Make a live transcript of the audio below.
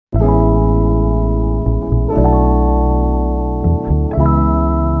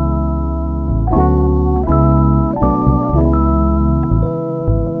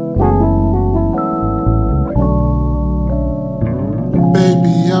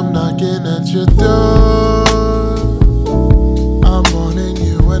knocking at your door. I'm wanting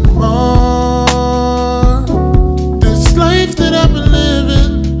you and more. This life that I've been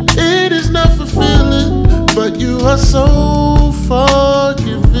living, it is not fulfilling, but you are so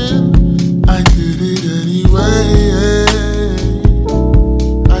forgiving. I did it anyway.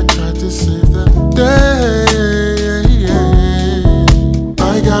 I tried to save the day.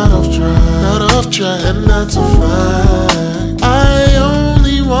 I got off track, and that's a fact. I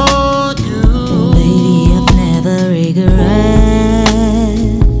only want you. Baby, I've never regret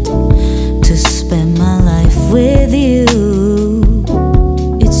to spend my life with you.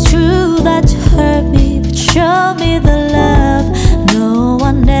 It's true that you hurt me, but show me the love no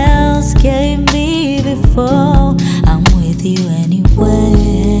one else gave me before. I'm with you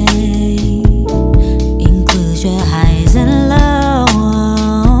anyway. Include your highs and lows.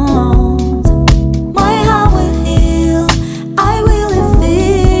 My heart will heal, I really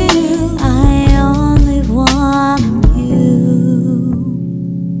feel I only want you.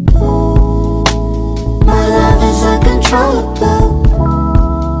 My love is uncontrollable.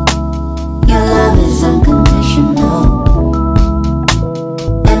 Your love is unconditional,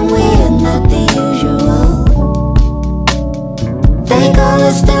 and we are not the usual. They call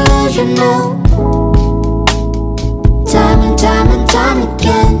us delusional. Time and time and time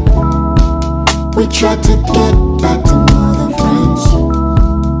again, we tried to get back to more than friends.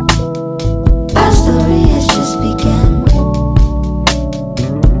 Our story has just begun.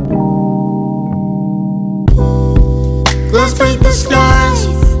 Let's paint the skies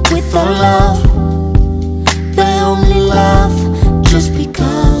with our love. They only laugh just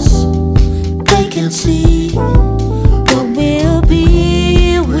because they can't see What will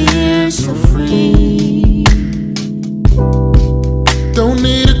be, we're so free. Don't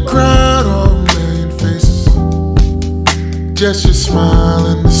need a crowd or a million faces, just your smile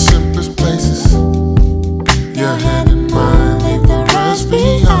in the simplest places. Your hand in mine, leave the rest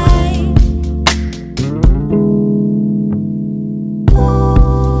behind.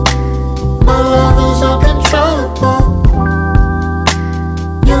 My love is uncontrollable.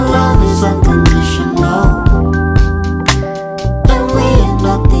 Your love is unconditional, And we are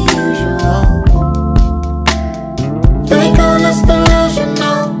not the usual. they call us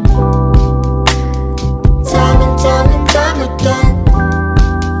delusional. Time and time again,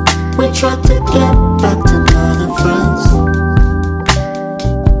 We tried to get back to more than friends.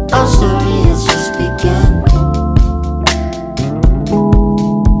 our story has just begun.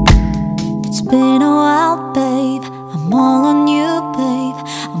 It's been a while, babe. I'm all on you, babe.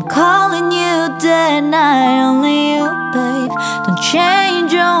 I'm calling you day and night, only you, babe. Don't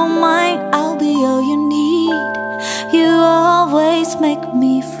change your mind, I'll be all you need. You always make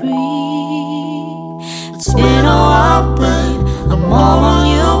me free. It's been a while, babe. I'm all on